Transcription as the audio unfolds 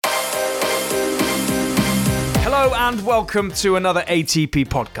Hello and welcome to another ATP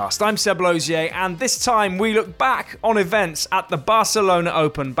podcast. I'm Seb Lauzier, and this time we look back on events at the Barcelona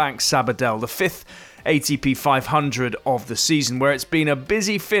Open Bank Sabadell, the fifth ATP 500 of the season, where it's been a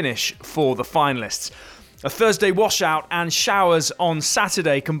busy finish for the finalists. A Thursday washout and showers on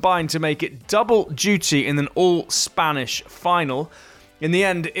Saturday combined to make it double duty in an all-Spanish final. In the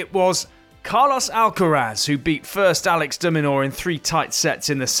end, it was Carlos Alcaraz who beat first Alex de Minaur in 3 tight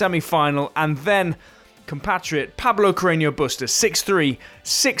sets in the semi-final, and then compatriot Pablo Carreno Busta 6-3,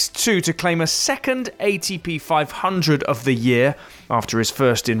 6-2 to claim a second ATP 500 of the year after his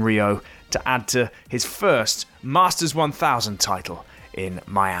first in Rio, to add to his first Masters 1000 title in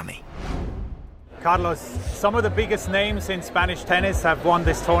Miami. Carlos, some of the biggest names in Spanish tennis have won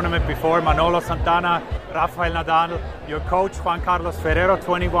this tournament before. Manolo Santana, Rafael Nadal, your coach Juan Carlos Ferrero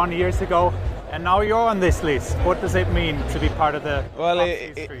 21 years ago, and now you're on this list. What does it mean to be part of the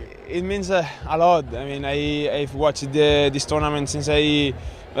it means a lot. I mean, I've watched this tournament since I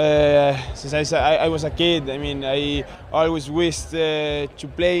was a kid. I mean, I always wished to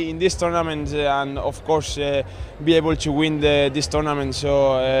play in this tournament and, of course, be able to win this tournament.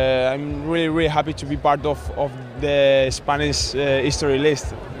 So I'm really, really happy to be part of the Spanish history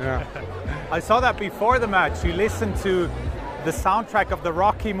list. Yeah. I saw that before the match. You listened to the soundtrack of the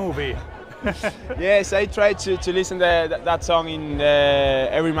Rocky movie. Yes, I try to listen to that song in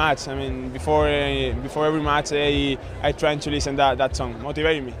every match. I mean, before every match, I try to listen to that song,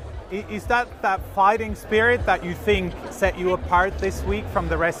 motivating me. Is that fighting spirit that you think set you apart this week from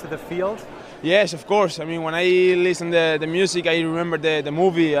the rest of the field? Yes, of course. I mean, when I listen to the music, I remember the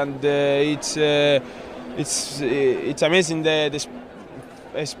movie, and it's amazing the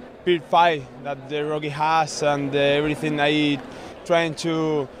spirit fight that the Rocky has, and everything. I trying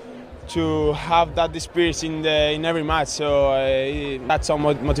to have that spirit in every match, so that's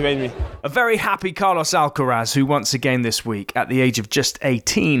what motivates me. A very happy Carlos Alcaraz, who once again this week, at the age of just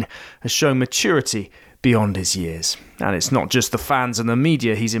 18, has shown maturity beyond his years. And it's not just the fans and the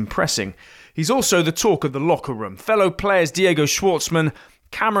media he's impressing. He's also the talk of the locker room. Fellow players Diego Schwartzman,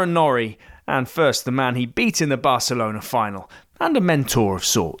 Cameron Norrie, and first the man he beat in the Barcelona final, and a mentor of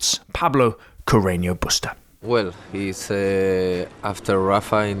sorts, Pablo Carreno Busta. Well, he's, after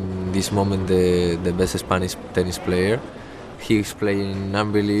Rafa, in this moment, the best Spanish tennis player. He's playing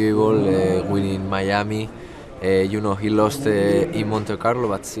unbelievable, winning Miami. He lost in Monte Carlo,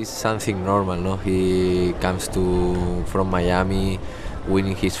 but it's something normal, no? He comes from Miami,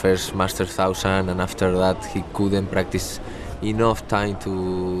 winning his first Masters 1000, and after that he couldn't practice enough time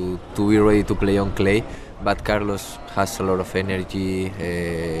to be ready to play on clay. But Carlos has a lot of energy,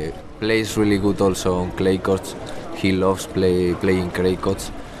 plays really good also on clay courts. He loves playing clay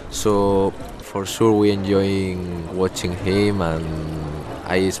courts. So for sure we enjoying watching him, and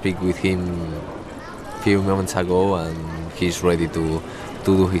I speak with him a few moments ago, and he's ready to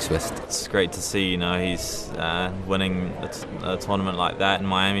do his best. It's great to see, he's winning a tournament like that in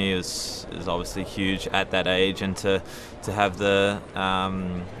Miami is obviously huge at that age, and to have the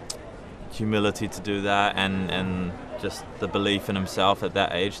humility to do that, and just the belief in himself at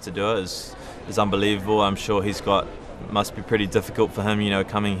that age to do it is unbelievable. I'm sure must be pretty difficult for him,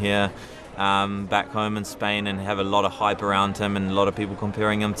 coming here back home in Spain and have a lot of hype around him, and a lot of people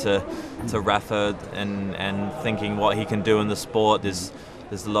comparing him to Rafa and thinking what he can do in the sport. There's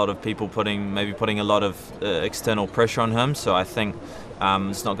a lot of people putting a lot of external pressure on him, so I think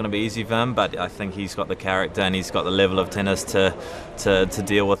it's not going to be easy for him, but I think he's got the character and he's got the level of tennis to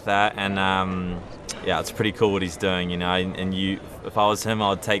deal with that, and it's pretty cool what he's doing, and if I was him,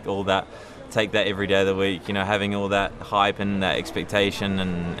 I'd take that every day of the week, having all that hype and that expectation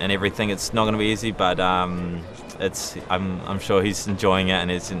and everything. It's not going to be easy, but I'm sure he's enjoying it,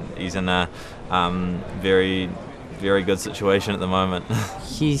 and he's in a very, very good situation at the moment.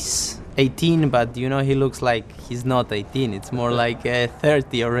 He's 18, but he looks like he's not 18. It's more like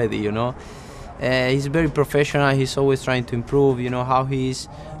 30 already. He's very professional. He's always trying to improve. How he's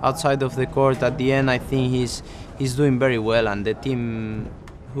outside of the court. At the end, I think he's doing very well, and the team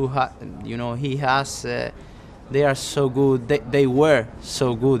he has, they are so good. They were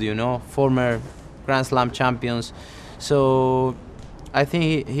so good. Former Grand Slam champions. So I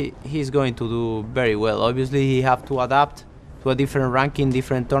think he's going to do very well. Obviously, he have to adapt to a different ranking,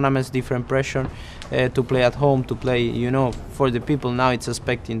 different tournaments, different pressure to play at home, to play, for the people now it's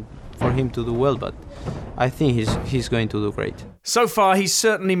expecting for him to do well, but I think he's going to do great. So far, he's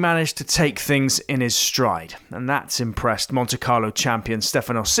certainly managed to take things in his stride, and that's impressed Monte Carlo champion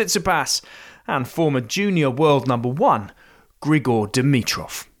Stefanos Tsitsipas and former junior world number 1, Grigor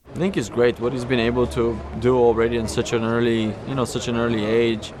Dimitrov. I think it's great what he's been able to do already in such an early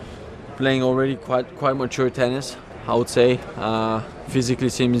age. playing already quite mature tennis, I would say. Physically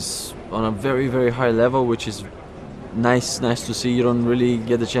seems on a very, very high level, which is nice to see. You don't really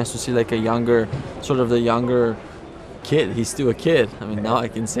get the chance to see like the younger kid. He's still a kid. I mean, now I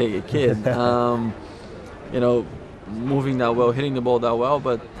can say a kid. Moving that well, hitting the ball that well,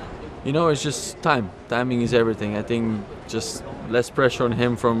 but it's just timing is everything. I think just less pressure on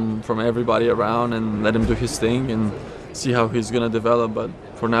him from everybody around, and let him do his thing and see how he's gonna develop. But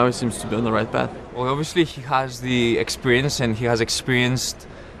for now, he seems to be on the right path. Well, obviously he has the experience, and he has experienced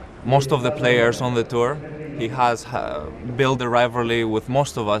most of the players on the tour. He has built a rivalry with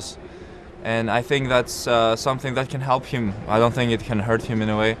most of us, and I think that's something that can help him. I don't think it can hurt him in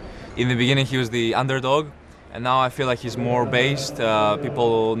a way. In the beginning he was the underdog, and now I feel like he's more based.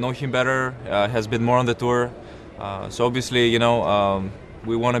 People know him better, has been more on the tour. So obviously,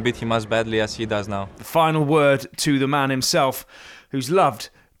 we want to beat him as badly as he does now. The final word to the man himself, who's loved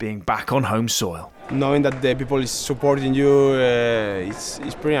being back on home soil. Knowing that the people is supporting you, it's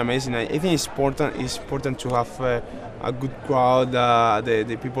pretty amazing. I think it's important to have a good crowd.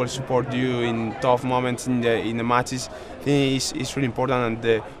 The people support you in tough moments in the matches. I think it's really important,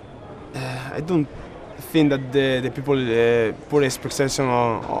 and I don't think that the people put expectation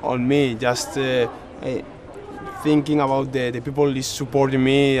on me. Just thinking about the people is supporting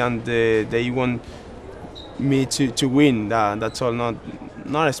me, and they want me to win. That's all,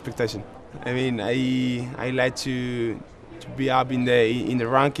 not expectation. I mean, I like to be up in the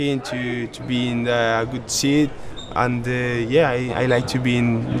ranking, to be in a good seat, and I like to be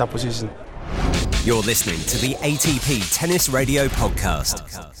in that position. You're listening to the ATP Tennis Radio Podcast.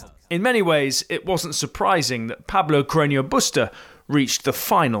 In many ways, it wasn't surprising that Pablo Carreno Busta reached the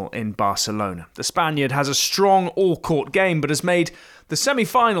final in Barcelona. The Spaniard has a strong all-court game, but has made the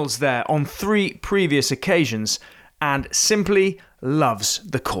semi-finals there on 3 previous occasions, and simply loves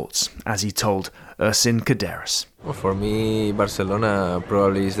the courts, as he told Ersin Caderas. Well, for me, Barcelona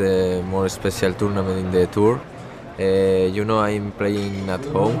probably is the more special tournament in the tour. I'm playing at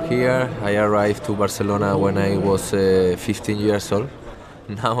home here. I arrived to Barcelona when I was 15 years old.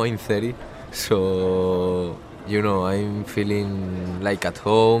 Now I'm 30. So, I'm feeling like at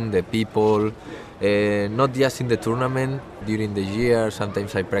home, the people, not just in the tournament, during the year.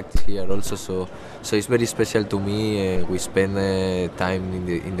 Sometimes I practice here also, so it's very special to me. We spend time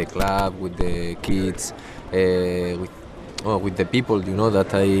in the club with the kids, with the people,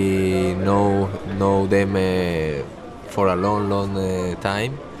 that I know them for a long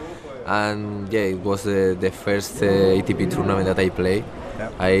time. And it was the first ATP tournament that I played.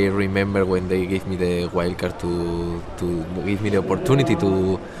 Yep. I remember when they gave me the wildcard to give me the opportunity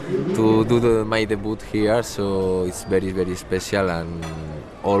to do my debut here, so it's very, very special, and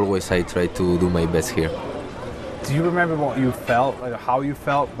always I try to do my best here. Do you remember what you felt, or how you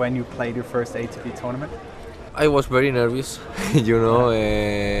felt when you played your first ATP tournament? I was very nervous,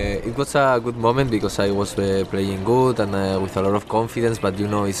 it was a good moment because I was playing good and with a lot of confidence, but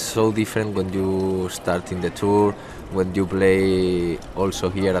it's so different when you start in the tour, when you play also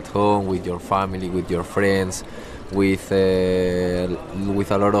here at home with your family, with your friends, with a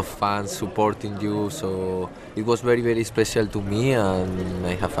lot of fans supporting you, so it was very, very special to me, and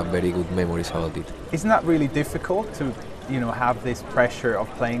I have a very good memories about it. Isn't that really difficult to, have this pressure of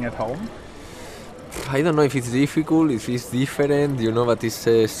playing at home? I don't know if it's difficult, if it's different, but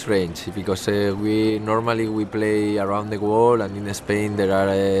it's strange because we normally play around the world, and in Spain there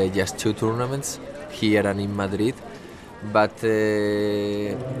are just 2 tournaments, here and in Madrid. But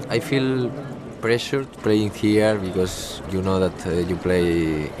I feel pressured playing here because that you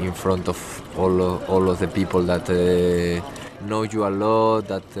play in front of all of the people that know you a lot,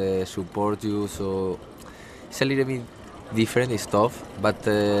 that support you. So it's a little bit different, it's tough, but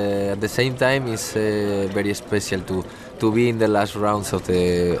at the same time it's very special to be in the last rounds of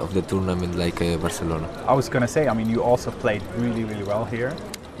the tournament like Barcelona. I was going to say, you also played really, really well here.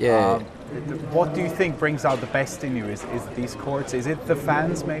 Yeah. What do you think brings out the best in you? Is these courts? Is it the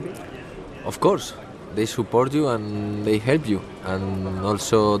fans maybe? Of course, they support you and they help you, and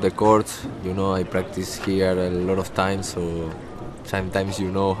also the courts. I practice here a lot of times, so sometimes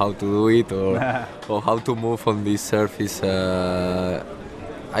how to do it or how to move on this surface.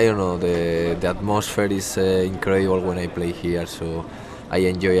 I don't know, the atmosphere is incredible when I play here, so I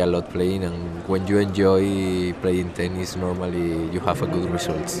enjoy a lot playing, and when you enjoy playing tennis, normally you have a good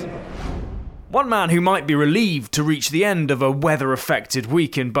results. One man who might be relieved to reach the end of a weather-affected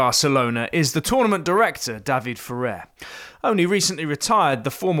week in Barcelona is the tournament director, David Ferrer. Only recently retired,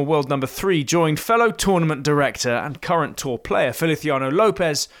 the former world number 3 joined fellow tournament director and current tour player Feliciano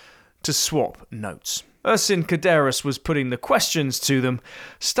Lopez to swap notes. Ersin Kaderis was putting the questions to them,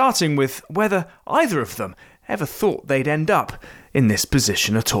 starting with whether either of them ever thought they'd end up in this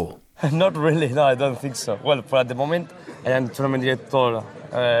position at all. Not really, no, I don't think so. Well, for at the moment, I am tournament director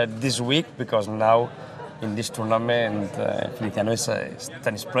this week because now in this tournament, Feliciano is a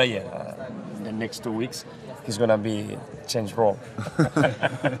tennis player. In the next 2 weeks, he's going to be change role.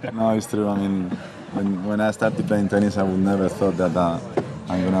 No, it's true. I mean, when I started playing tennis, I would never thought that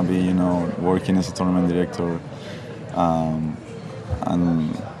I'm going to be, working as a tournament director and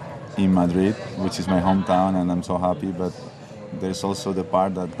in Madrid, which is my hometown, and I'm so happy. But there's also the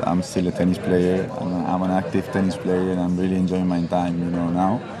part that I'm still a tennis player, and I'm an active tennis player, and I'm really enjoying my time,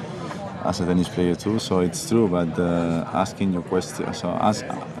 now as a tennis player too. So it's true. But answering your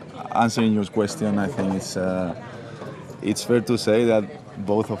question, I think it's fair to say that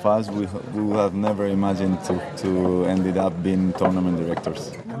both of us we would have never imagined to ended up being tournament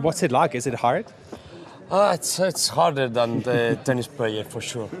directors. What's it like? Is it hard? It's harder than the tennis player for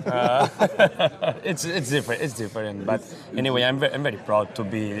sure. It's different. It's different. But anyway, I'm very proud to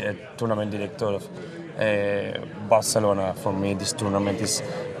be a tournament director of Barcelona. For me, this tournament is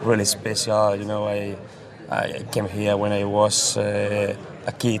really special. I came here when I was a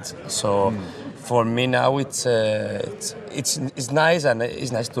kid, so for me now it's nice, and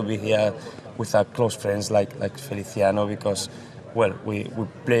it's nice to be here with our close friends like Feliciano, because we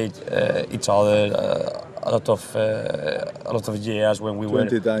played each other a lot of years when we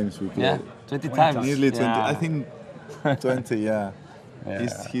 20 times we played. Yeah, 20 times. Nearly 20. Yeah. I think 20. Yeah.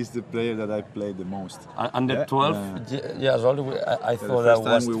 Yeah. He's the player that I played the most. Under 12 years old, I thought that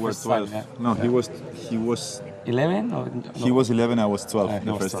was we were 12. Time, yeah. No, he was 11. Or no? He was 11. I was 12.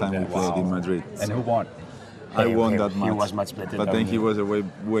 The first time we played in Madrid. And who won? I won that match. He was much better. But then he was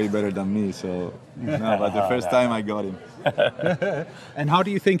way better than me. So no, but the first time I got him. And how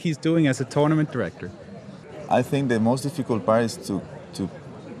do you think he's doing as a tournament director? I think the most difficult part is to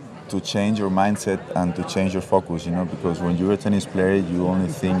change your mindset and to change your focus, because when you're a tennis player, you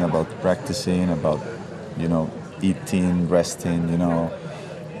only think about practicing, about, eating, resting,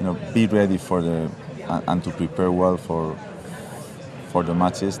 be ready for and to prepare well for the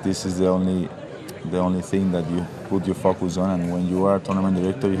matches. This is the only thing that you put your focus on, and when you are a tournament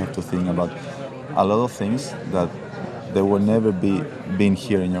director, you have to think about a lot of things that they will never been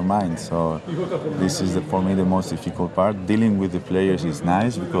here in your mind. So this is for me the most difficult part. Dealing with the players is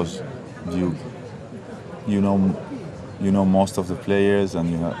nice because you know most of the players,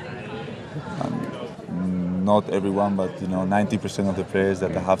 and not everyone, but 90% of the players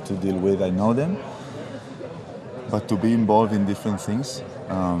that I have to deal with, I know them. But to be involved in different things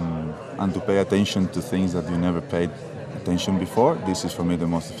and to pay attention to things that you never paid attention before, this is for me the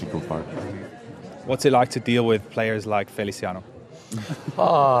most difficult part. What's it like to deal with players like Feliciano?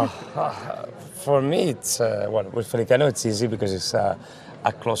 For me, it's with Feliciano it's easy because he's a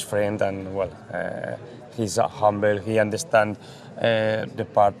close friend, and he's humble. He understands the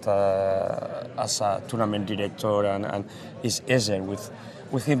part as a tournament director, and is easier with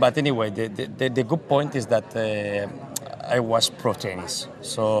him. But anyway, the good point is that I was pro tennis,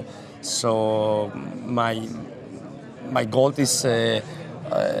 so my goal is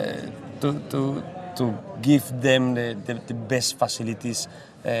to give them the best facilities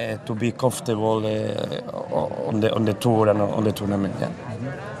to be comfortable on the tour and on the tournament. Yeah.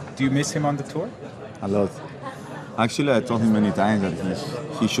 Do you miss him on the tour? A lot. Actually, I told him many times that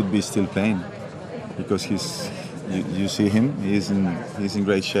he should be still playing, because you see him, he's in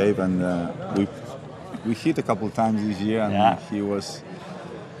great shape, and we hit a couple times this year, and he was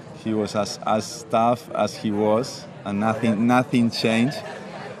as tough as he was, and nothing changed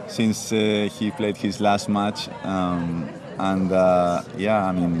since he played his last match, he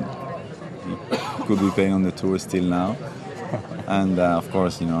could be playing on the tour still now, and of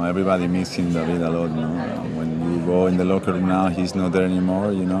course, everybody misses David a lot. When you go in the locker room now, he's not there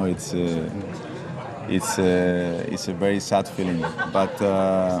anymore. It's a very sad feeling, but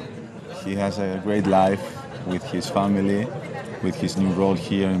he has a great life with his family, with his new role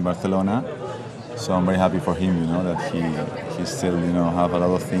here in Barcelona. So I'm very happy for him, that he still, have a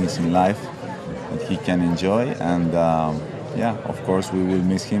lot of things in life that he can enjoy. And of course we will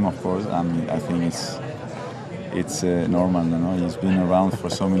miss him. Of course, I think it's normal. He's been around for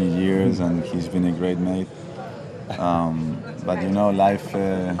so many years, and he's been a great mate. But life,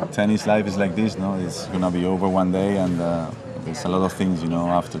 tennis life is like this. It's gonna be over one day, and there's a lot of things,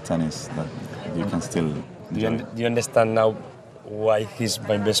 after tennis that you can still enjoy. Do you understand now why he's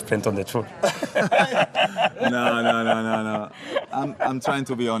my best friend on the tour. No. I'm trying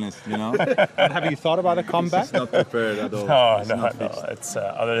to be honest, you know. And have you thought about a comeback? It's not prepared at all. No. It's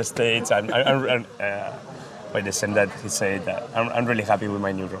other states. I'm by the same that he said, I'm really happy with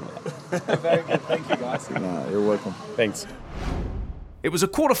my new role. Very good. Thank you, guys. No, you're welcome. Thanks. It was a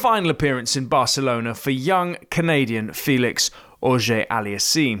quarter-final appearance in Barcelona for young Canadian Felix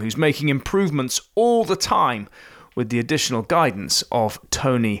Auger-Aliassime, who's making improvements all the time with the additional guidance of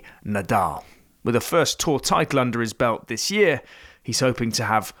Toni Nadal. With a first tour title under his belt this year, he's hoping to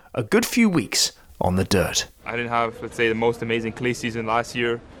have a good few weeks on the dirt. I didn't have, let's say, the most amazing clay season last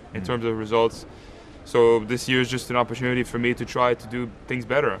year in terms of results. So this year is just an opportunity for me to try to do things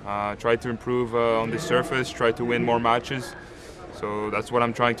better, try to improve on the surface, try to win more matches. So that's what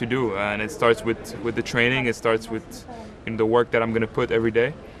I'm trying to do, and it starts with the training. It starts with the work that I'm going to put every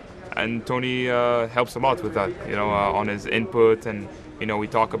day, and Toni helps a lot with that. On his input, and we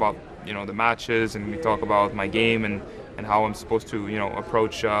talk about the matches, and we talk about my game and how I'm supposed to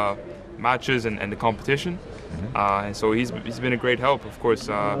approach matches and the competition. And so he's been a great help. Of course,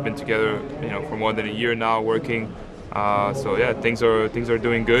 been together for more than a year now working. So yeah, things are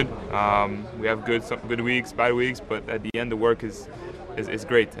doing good. We have some good weeks, bad weeks, but at the end the work is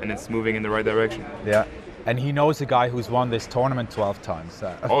great and it's moving in the right direction. Yeah. And he knows a guy who's won this tournament 12 times.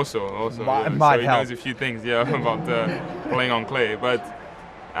 Also, might he help. knows a few things, about playing on clay. But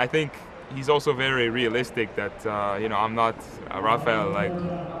I think he's also very realistic that I'm not Rafael. Like,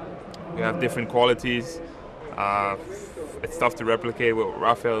 we have different qualities. It's tough to replicate what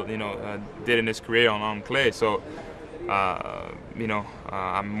Rafael, did in his career on clay. So,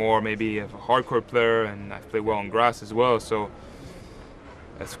 I'm more maybe of a hardcore player, and I play well on grass as well. So,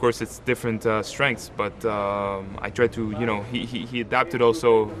 of course, it's different strengths. But I try to, he adapted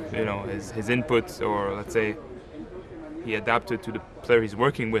also, his input, or let's say, he adapted to the player he's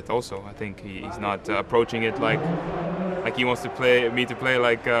working with. Also, I think he's not approaching it like he wants to play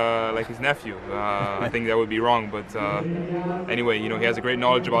like his nephew. I think that would be wrong. But anyway, he has a great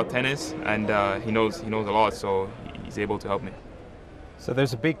knowledge about tennis, and he knows a lot. So he's able to help me. So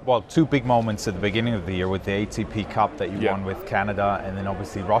there's two big moments at the beginning of the year with the ATP Cup that you won with Canada, and then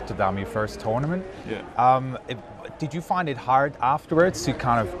obviously Rotterdam, your first tournament. Yeah. Did you find it hard afterwards to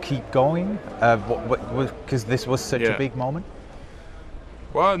kind of keep going? Because this was such a big moment?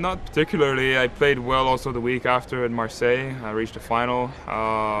 Well, not particularly. I played well also the week after at Marseille. I reached the final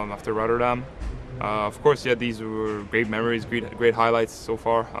after Rotterdam. Of course, these were great memories, great highlights so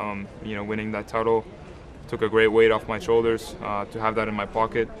far. Winning that title took a great weight off my shoulders to have that in my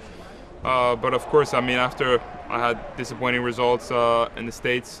pocket. But of course, after I had disappointing results in the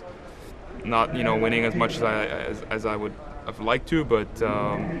States, not winning as much as I would have liked to,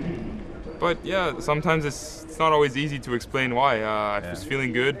 but yeah, sometimes it's not always easy to explain why. I was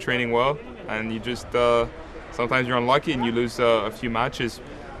feeling good, training well, and you just sometimes you're unlucky and you lose a few matches.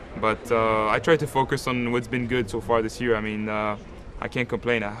 But I try to focus on what's been good so far this year. I can't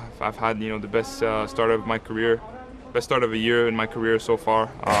complain. I've had the best start of my career, best start of a year in my career so far.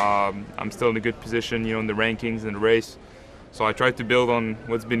 I'm still in a good position, in the rankings and the race. So I try to build on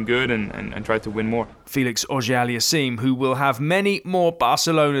what's been good and try to win more. Felix Auger-Aliassime, who will have many more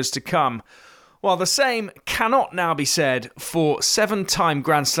Barcelonas to come. While the same cannot now be said for 7-time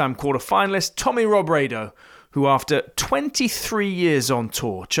Grand Slam quarter-finalist Tommy Robredo, who after 23 years on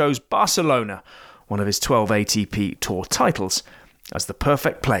tour chose Barcelona, one of his 12 ATP Tour titles, as the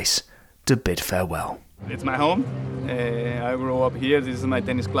perfect place to bid farewell. It's my home. I grew up here. This is my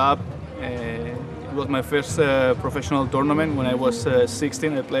tennis club. It was my first professional tournament. When I was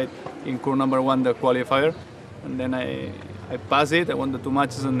 16, I played in court number 1, the qualifier. And then I passed it. I won the 2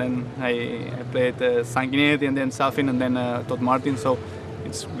 matches, and then I played Sanguinetti and then Safin and then Todd Martin. So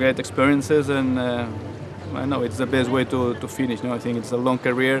it's great experiences, and I know it's the best way to finish. I think it's a long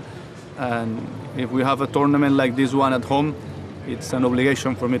career, and if we have a tournament like this one at home, it's an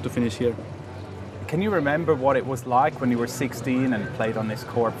obligation for me to finish here. Can you remember what it was like when you were 16 and played on this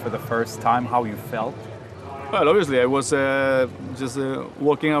court for the first time, how you felt? Well, obviously, I was just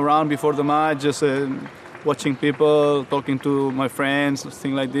walking around before the match, just watching people, talking to my friends,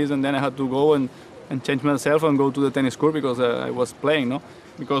 things like this, and then I had to go and change myself and go to the tennis court because I was playing,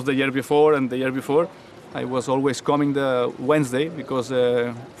 Because the year before and the year before, I was always coming the Wednesday because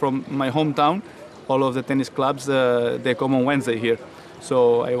from my hometown, all of the tennis clubs, they come on Wednesday here.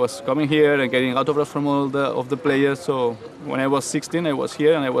 So I was coming here and getting autographs from all of the players. So when I was 16, I was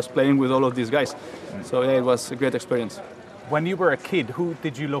here and I was playing with all of these guys. So yeah, it was a great experience. When you were a kid, who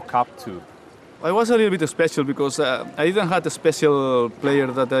did you look up to? I was a little bit special because I didn't have a special player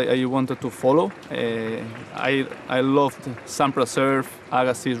that I wanted to follow. I loved Sampras serve,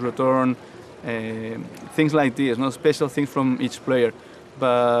 Agassi's return, things like this, no special things from each player.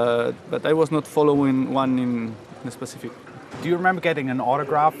 But I was not following one in specific. Do you remember getting an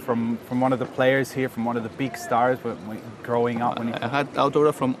autograph from one of the players here, from one of the big stars growing up? I had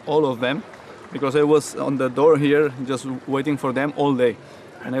autograph from all of them because I was on the door here just waiting for them all day.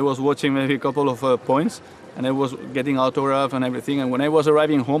 And I was watching maybe a couple of points, and I was getting autograph and everything. And when I was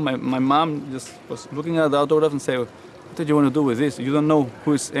arriving home, my mom just was looking at the autograph and said, "What did you want to do with this? You don't know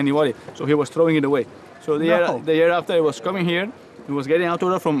who is anybody." So he was throwing it away. So the year after I was coming here, he was getting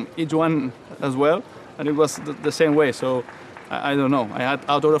autograph from each one as well, and it was the same way. So I don't know. I had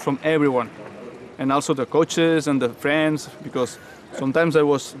autograph from everyone, and also the coaches and the friends, because sometimes I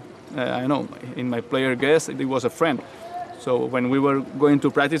was, I know, in my player guest, it was a friend. So when we were going to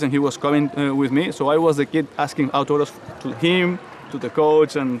practice and he was coming with me, so I was the kid asking autographs to him, to the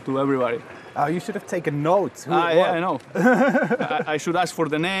coach, and to everybody. You should have taken notes. Yeah, I know. I should ask for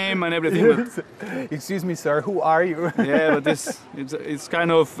the name and everything. But excuse me, sir, who are you? Yeah, but it's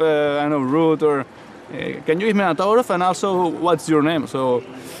kind of I know, rude, or can you give me an autograph, and also what's your name? So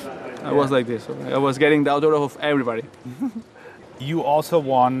I was like this. So I was getting the autograph of everybody. You also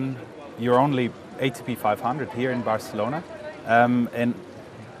won your only ATP 500 here in Barcelona, and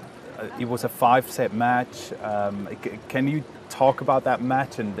it was a 5-set match. Can you talk about that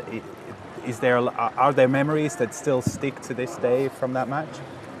match, and are there memories that still stick to this day from that match?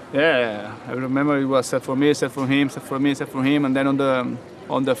 Yeah, I remember it was set for me, set for him, set for me, set for him, and then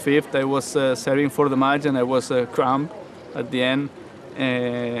on the fifth I was serving for the match, and I was cramped at the end.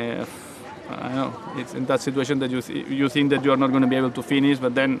 I know it's in that situation that you think that you are not going to be able to finish,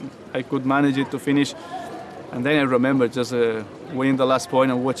 but then I could manage it to finish. And then I remember just winning the last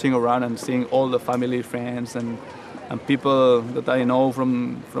point and watching around and seeing all the family, friends, and people that I know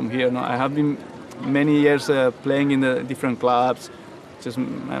from here. I have been many years playing in the different clubs, just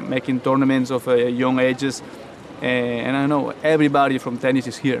making tournaments of young ages, and I know everybody from tennis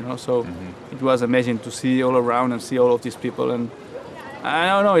is here. So it was amazing to see all around and see all of these people. And I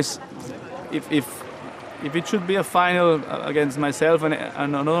don't know, if it should be a final against myself and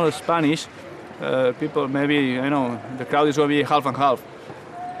another Spanish, people maybe, the crowd is going to be half and half.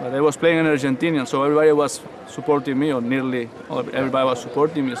 But I was playing an Argentinian, so everybody was supporting me, or nearly everybody was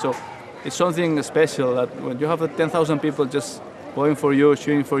supporting me. So it's something special that when you have 10,000 people just going for you,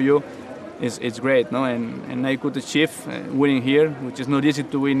 cheering for you, it's great, no? And I could achieve winning here, which is not easy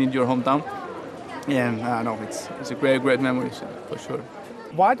to win in your hometown. And I know it's a great memory for sure.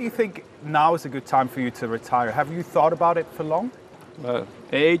 Why do you think now is a good time for you to retire? Have you thought about it for long?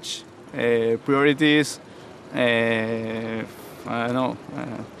 Age, priorities. I don't know.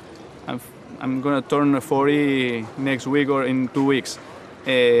 I'm gonna turn 40 next week or in 2 weeks.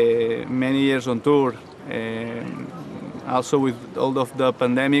 Many years on tour. Also with all of the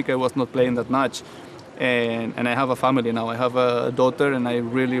pandemic, I was not playing that much. And I have a family now. I have a daughter, and I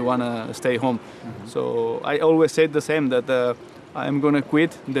really wanna stay home. So I always say the same, that I'm gonna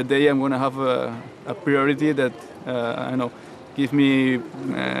quit the day I'm gonna have a priority that give me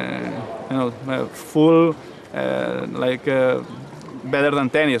full better than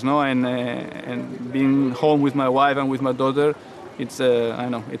tennis, no? And being home with my wife and with my daughter, it's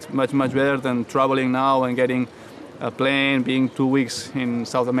it's much better than traveling now and getting a plane, being 2 weeks in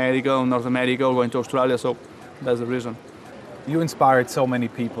South America or North America or going to Australia. So that's the reason. You inspired so many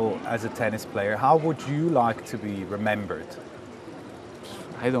people as a tennis player. How would you like to be remembered?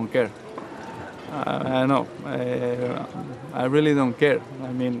 I don't care. I know. I really don't care.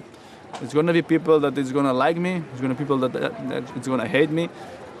 I mean, it's going to be people that is going to like me. It's going to be people that it's going to hate me.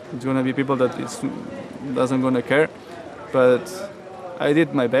 It's going to be people that doesn't going to care. But I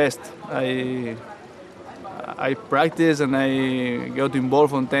did my best. I practiced and I got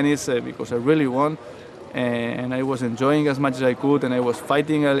involved on tennis because I really won. And I was enjoying as much as I could, and I was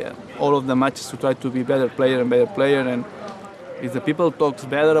fighting all of the matches to try to be better player. And if the people talk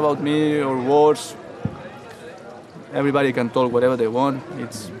better about me or worse, everybody can talk whatever they want.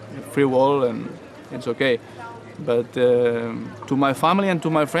 It's a free world and it's okay. But to my family and to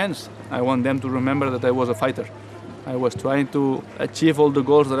my friends, I want them to remember that I was a fighter. I was trying to achieve all the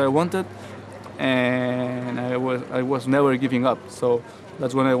goals that I wanted, and I was never giving up. So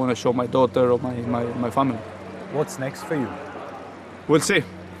that's when I want to show my daughter or my family. What's next for you? We'll see.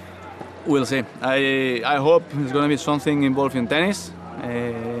 We'll see. I hope it's going to be something involved in tennis.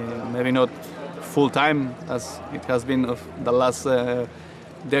 Maybe not full time as it has been of the last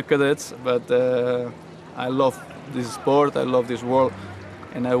decades, but I love this sport. I love this world,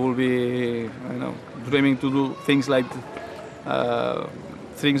 and I will be, dreaming to do things like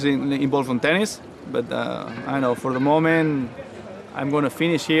things involved in tennis. But I know for the moment, I'm going to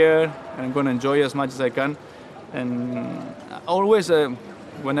finish here, and I'm going to enjoy as much as I can. And always,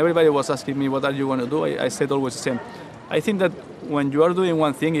 when everybody was asking me what are you going to do, I said always the same. I think that when you are doing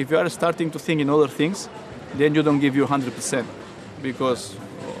one thing, if you are starting to think in other things, then you don't give you 100%. Because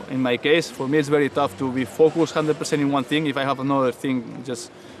in my case, for me, it's very tough to be focused 100% in one thing if I have another thing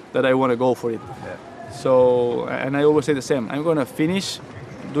just that I want to go for it. Yeah. So, and I always say the same. I'm going to finish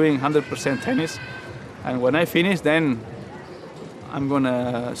doing 100% tennis. And when I finish, then I'm going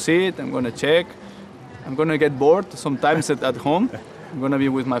to see it, I'm going to check. I'm going to get bored sometimes at home. I'm going to be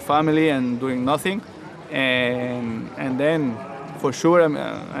with my family and doing nothing. And then, for sure,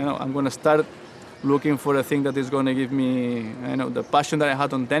 I'm going to start looking for a thing that is going to give me, the passion that I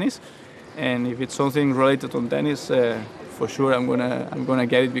had on tennis. And if it's something related on tennis, for sure I'm gonna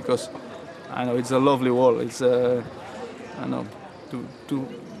get it, because I know it's a lovely world. It's to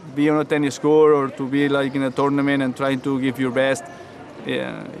be on a tennis court or to be like in a tournament and trying to give your best.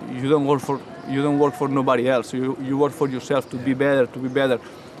 Yeah, you don't work for nobody else. You work for yourself to be better.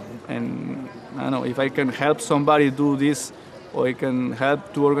 And I know if I can help somebody do this, or I can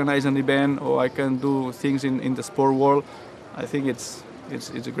help to organize an event, or I can do things in the sport world, I think it's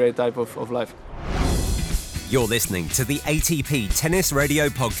a great type of life. You're listening to the ATP Tennis Radio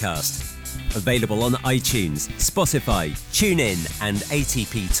Podcast. Available on iTunes, Spotify, TuneIn and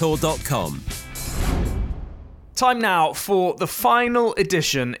atptour.com. Time now for the final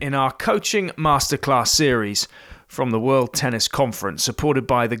edition in our Coaching Masterclass series from the World Tennis Conference, supported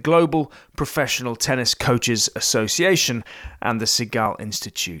by the Global Professional Tennis Coaches Association and the Segal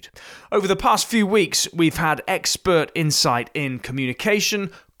Institute. Over the past few weeks, we've had expert insight in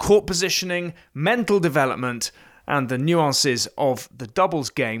communication, court positioning, mental development, and the nuances of the doubles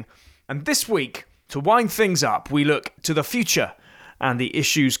game. And this week, to wind things up, we look to the future and the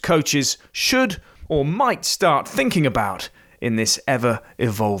issues coaches should or might start thinking about in this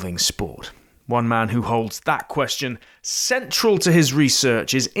ever-evolving sport. One man who holds that question central to his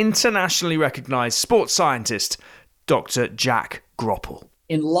research is internationally recognized sports scientist, Dr. Jack Groppel.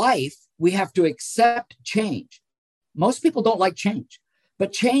 In life, we have to accept change. Most people don't like change,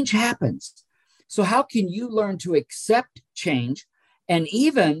 but change happens. So how can you learn to accept change? And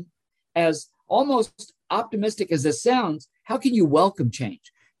even as almost optimistic as this sounds, how can you welcome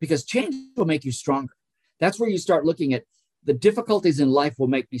change? Because change will make you stronger. That's where you start looking at the difficulties in life will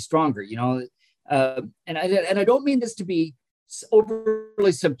make me stronger, and I don't mean this to be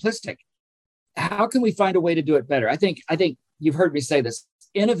overly simplistic. How can we find a way to do it better? I think you've heard me say this.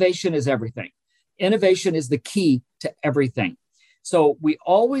 Innovation is everything. Innovation is the key to everything. So we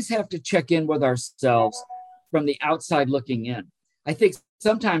always have to check in with ourselves from the outside looking in. I think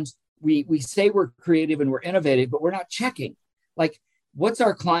sometimes we say we're creative and we're innovative, but we're not checking. Like, what's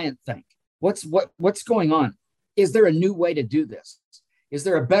our client think? What's going on? Is there a new way to do this? Is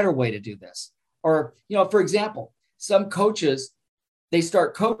there a better way to do this? Or, for example, some coaches, they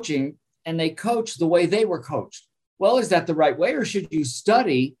start coaching and they coach the way they were coached. Well, is that the right way? Or should you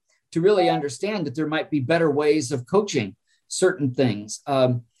study to really understand that there might be better ways of coaching certain things?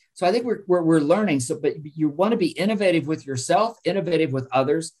 So I think we're learning. So, but you want to be innovative with yourself, innovative with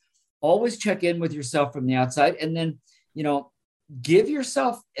others. Always check in with yourself from the outside, and then, give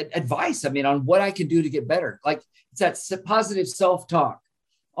yourself advice. On what I can do to get better. Like, it's that positive self-talk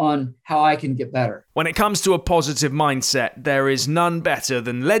on how I can get better. When it comes to a positive mindset, there is none better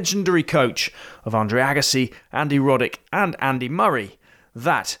than legendary coach of Andre Agassi, Andy Roddick, and Andy Murray.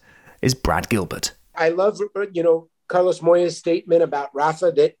 That is Brad Gilbert. I love, Carlos Moya's statement about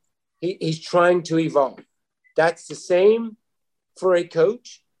Rafa, that he's trying to evolve. That's the same for a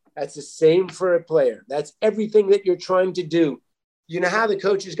coach. That's the same for a player. That's everything that you're trying to do. You know how the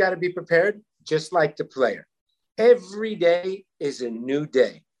coach has got to be prepared? Just like the player. Every day is a new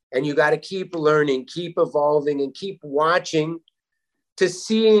day, and you got to keep learning, keep evolving, and keep watching to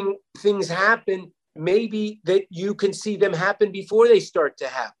seeing things happen, maybe that you can see them happen before they start to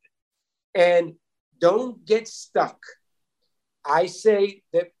happen. And don't get stuck. I say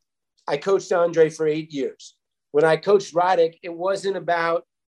that I coached Andre for 8 years. When I coached Roddick, it wasn't about,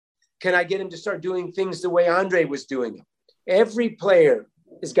 can I get him to start doing things the way Andre was doing them? Every player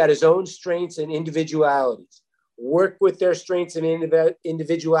has got his own strengths and individualities. Work with their strengths and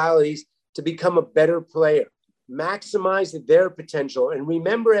individualities to become a better player. Maximize their potential. And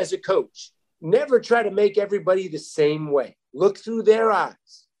remember, as a coach, never try to make everybody the same way. Look through their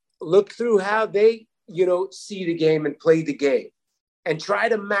eyes. Look through how they, see the game and play the game. And try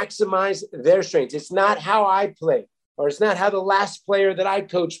to maximize their strengths. It's not how I play or it's not how the last player that I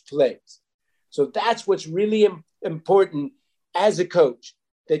coached plays. So that's what's really important as a coach,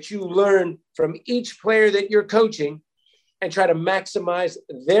 that you learn from each player that you're coaching and try to maximize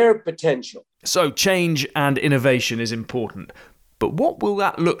their potential. So change and innovation is important. But what will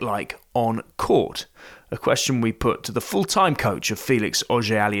that look like on court? A question we put to the full-time coach of Felix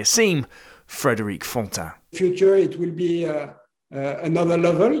Auger-Aliassime, Frédéric Fontang. Future, it will be another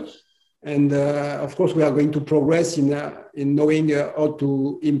level. And of course, we are going to progress in knowing how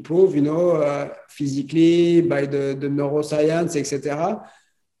to improve, physically, by the neuroscience, etc.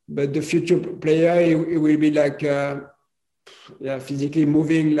 But the future player, it will be like, physically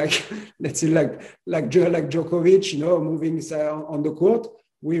moving, like, let's say, like Djokovic, moving on the court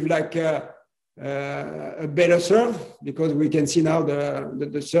with like a better serve, because we can see now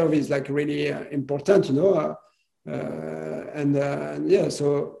the serve is like really important,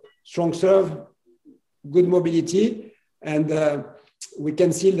 so strong serve, good mobility, and we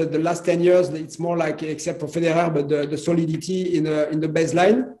can see that the last 10 years, it's more like, except for Federer, but the solidity in the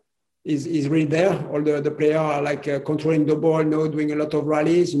baseline is really there. All the players are like controlling the ball, doing a lot of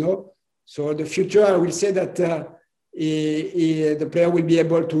rallies, So the future, I will say that the player will be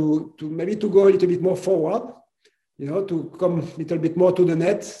able to maybe to go a little bit more forward, to come a little bit more to the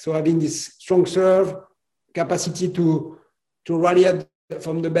net. So having this strong serve, capacity to rally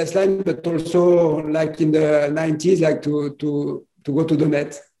from the baseline, but also like in the 90s, like to go to the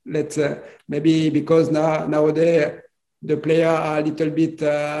net. Let's maybe because nowadays the player are a little bit,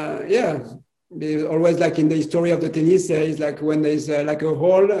 always like in the history of the tennis, is like when there's like a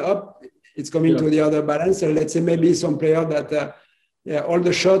hole up, it's coming to the other balance. So let's say maybe some player that, all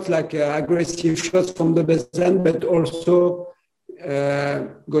the shots, like aggressive shots from the baseline, but also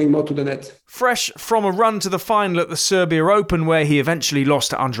going more to the net. Fresh from a run to the final at the Serbia Open, where he eventually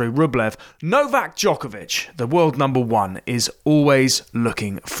lost to Andrei Rublev, Novak Djokovic, the world number one, is always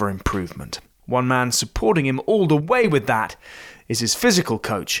looking for improvement. One man supporting him all the way with that is his physical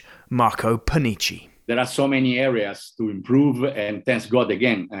coach, Marco Panichi. There are so many areas to improve, and thanks God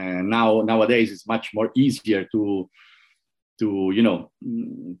again. Nowadays it's much more easier to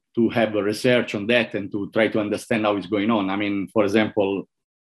have a research on that and to try to understand how it's going on. I mean, for example,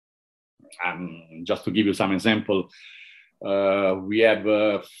 just to give you some example, we have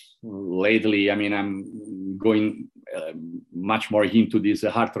lately, I'm going much more into this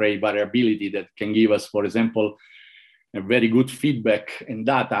heart rate variability that can give us, for example, a very good feedback and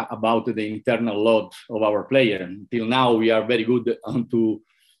data about the internal load of our player. Until now, we are very good on to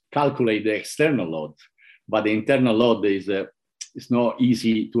calculate the external load, but the internal load is it's not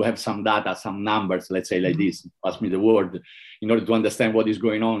easy to have some data, some numbers, let's say like this, pass me the word, in order to understand what is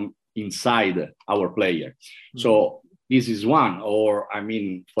going on inside our player. So this is one. Or,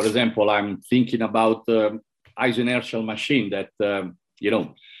 for example, I'm thinking about isoinertial machine that,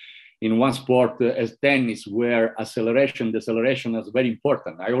 in one sport as tennis, where acceleration, deceleration is very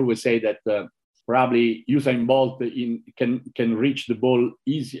important. I always say that probably Usain Bolt can reach the ball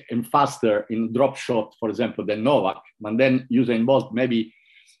easier and faster in drop shot, for example, than Novak. And then Usain Bolt, maybe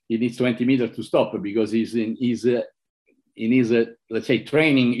he needs 20 meters to stop because he's in his let's say,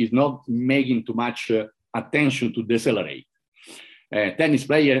 training is not making too much attention to decelerate. Tennis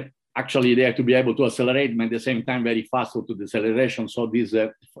player, actually, they have to be able to accelerate, but at the same time, very fast to deceleration. So this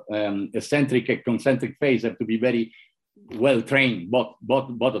eccentric and concentric phase have to be very well trained,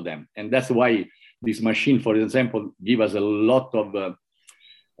 both of them. And that's why this machine, for example, give us a lot of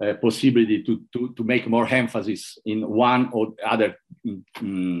possibility to make more emphasis in one or other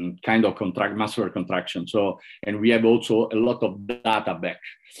kind of muscular contraction. So, and we have also a lot of data back.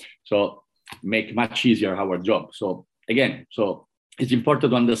 So make much easier our job. So again, it's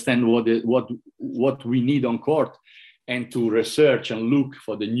important to understand what we need on court and to research and look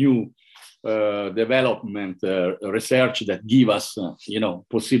for the new development research that give us,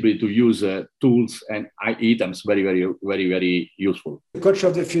 possibility to use tools and items very, very, very, very useful. The coach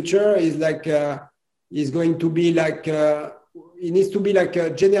of the future is like, is going to be like, he needs to be like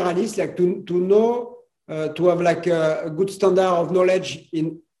a generalist, like to know, to have like a good standard of knowledge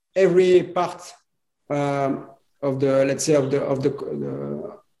in every part of the, let's say, of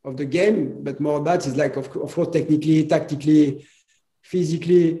the game. But more that is like, of course, technically, tactically,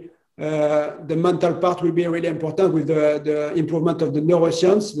 physically. The mental part will be really important with the improvement of the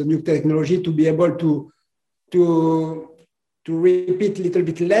neuroscience, the new technology, to be able to repeat a little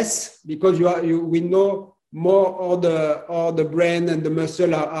bit less, because we know more all the brain and the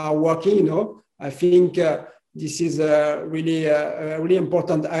muscle are working. I think this is a really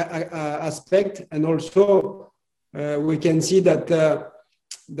important aspect, and also we can see that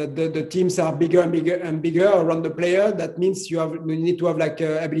that the teams are bigger and bigger and bigger around the player. That means you need to have like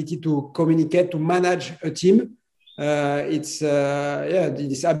ability to communicate, to manage a team. This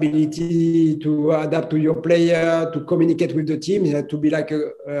ability to adapt to your player, to communicate with the team, to be like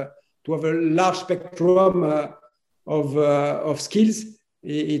to have a large spectrum of skills.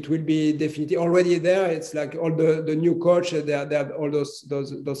 It will be definitely already there. It's like all the new coach, they have all those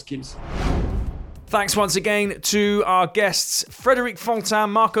skills. Thanks once again to our guests, Frédéric Fontang,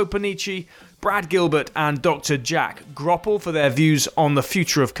 Marco Panichi, Brad Gilbert and Dr. Jack Groppel for their views on the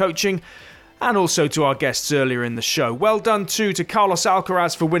future of coaching, and also to our guests earlier in the show. Well done too to Carlos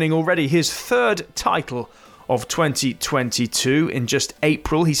Alcaraz for winning already his third title of 2022 in just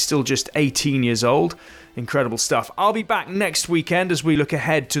April. He's still just 18 years old. Incredible stuff. I'll be back next weekend as we look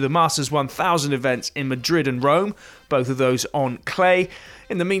ahead to the Masters 1000 events in Madrid and Rome, both of those on clay.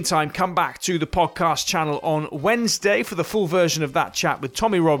 In the meantime, come back to the podcast channel on Wednesday for the full version of that chat with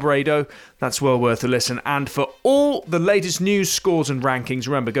Tommy Robredo. That's well worth a listen. And for all the latest news, scores and rankings,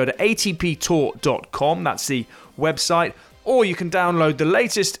 remember, go to atptour.com. That's the website. Or you can download the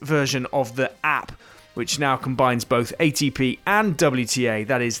latest version of the app, which now combines both ATP and WTA.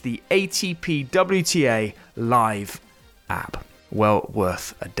 That is the ATP WTA Live app. Well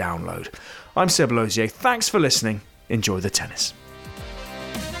worth a download. I'm Seb Lauzier. Thanks for listening. Enjoy the tennis.